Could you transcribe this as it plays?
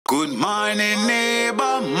Good morning,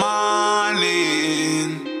 neighbor,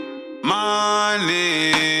 morning,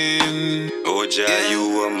 morning. Oh, Jah,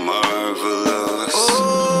 you are marvelous.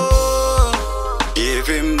 Oh, give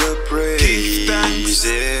him the give thanks,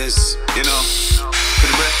 praises. you know, for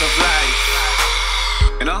the breath of life,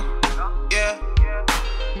 you know, yeah.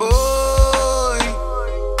 Oh,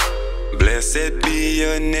 Blessed be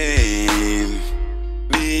your name,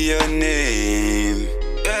 be your name.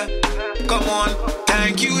 yeah, come on.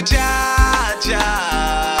 Thank you, jahjah,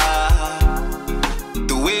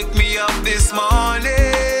 to wake me up this morning.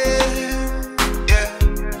 Yeah,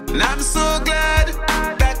 and I'm so glad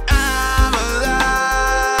that I'm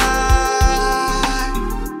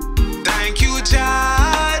alive. Thank you,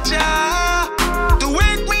 jahjah, to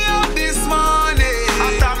wake me up this morning.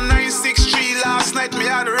 After 963 last night, me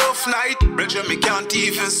had a rough night. Brethren, me can't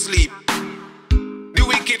even sleep. The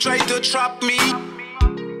wicked tried to trap me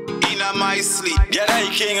in my sleep. Yeah, thy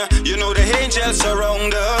king, you know the angels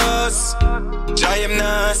surround us. Jah him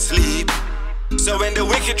not sleep. So when the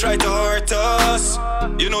wicked try to hurt us,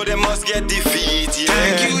 you know they must get defeat. Yeah.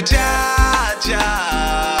 Thank you, jahjah,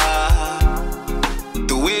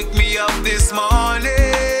 to wake me up this morning.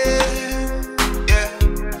 Yeah,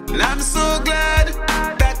 and I'm so glad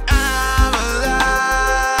that I'm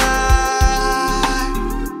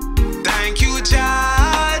alive. Thank you,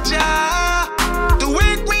 jahjah, to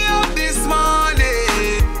wake me up this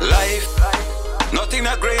morning. Life, nothing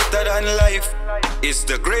not greater than life. It's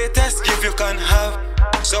the greatest gift you can have.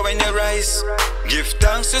 So when you rise, give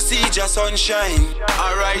thanks to see your sunshine.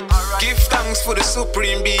 Alright, give thanks for the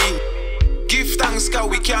supreme being. Give thanks cause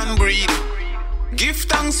we can breathe. Give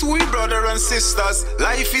thanks we brother and sisters.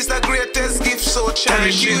 Life is the greatest gift, so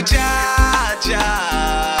cherish it. Thank you,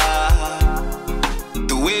 jahjah,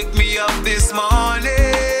 to wake me up this morning.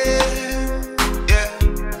 Yeah,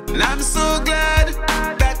 and I'm so glad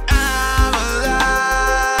that I'm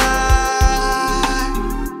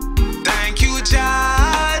alive. Thank you,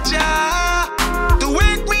 jahjah, to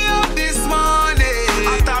wake me up this morning.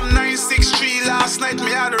 After 963 last night,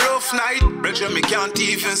 me had a rough night. Brethren, me can't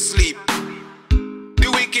even sleep. The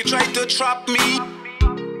wicked tried to trap me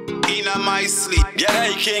in my sleep. Yeah,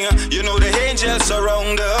 thy king, you know the angels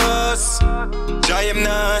surround us. Jah him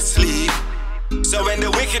not sleep. So when the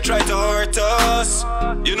wicked try to hurt us,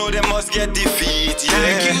 you know they must get defeat. Yeah.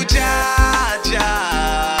 Thank you, jahjah,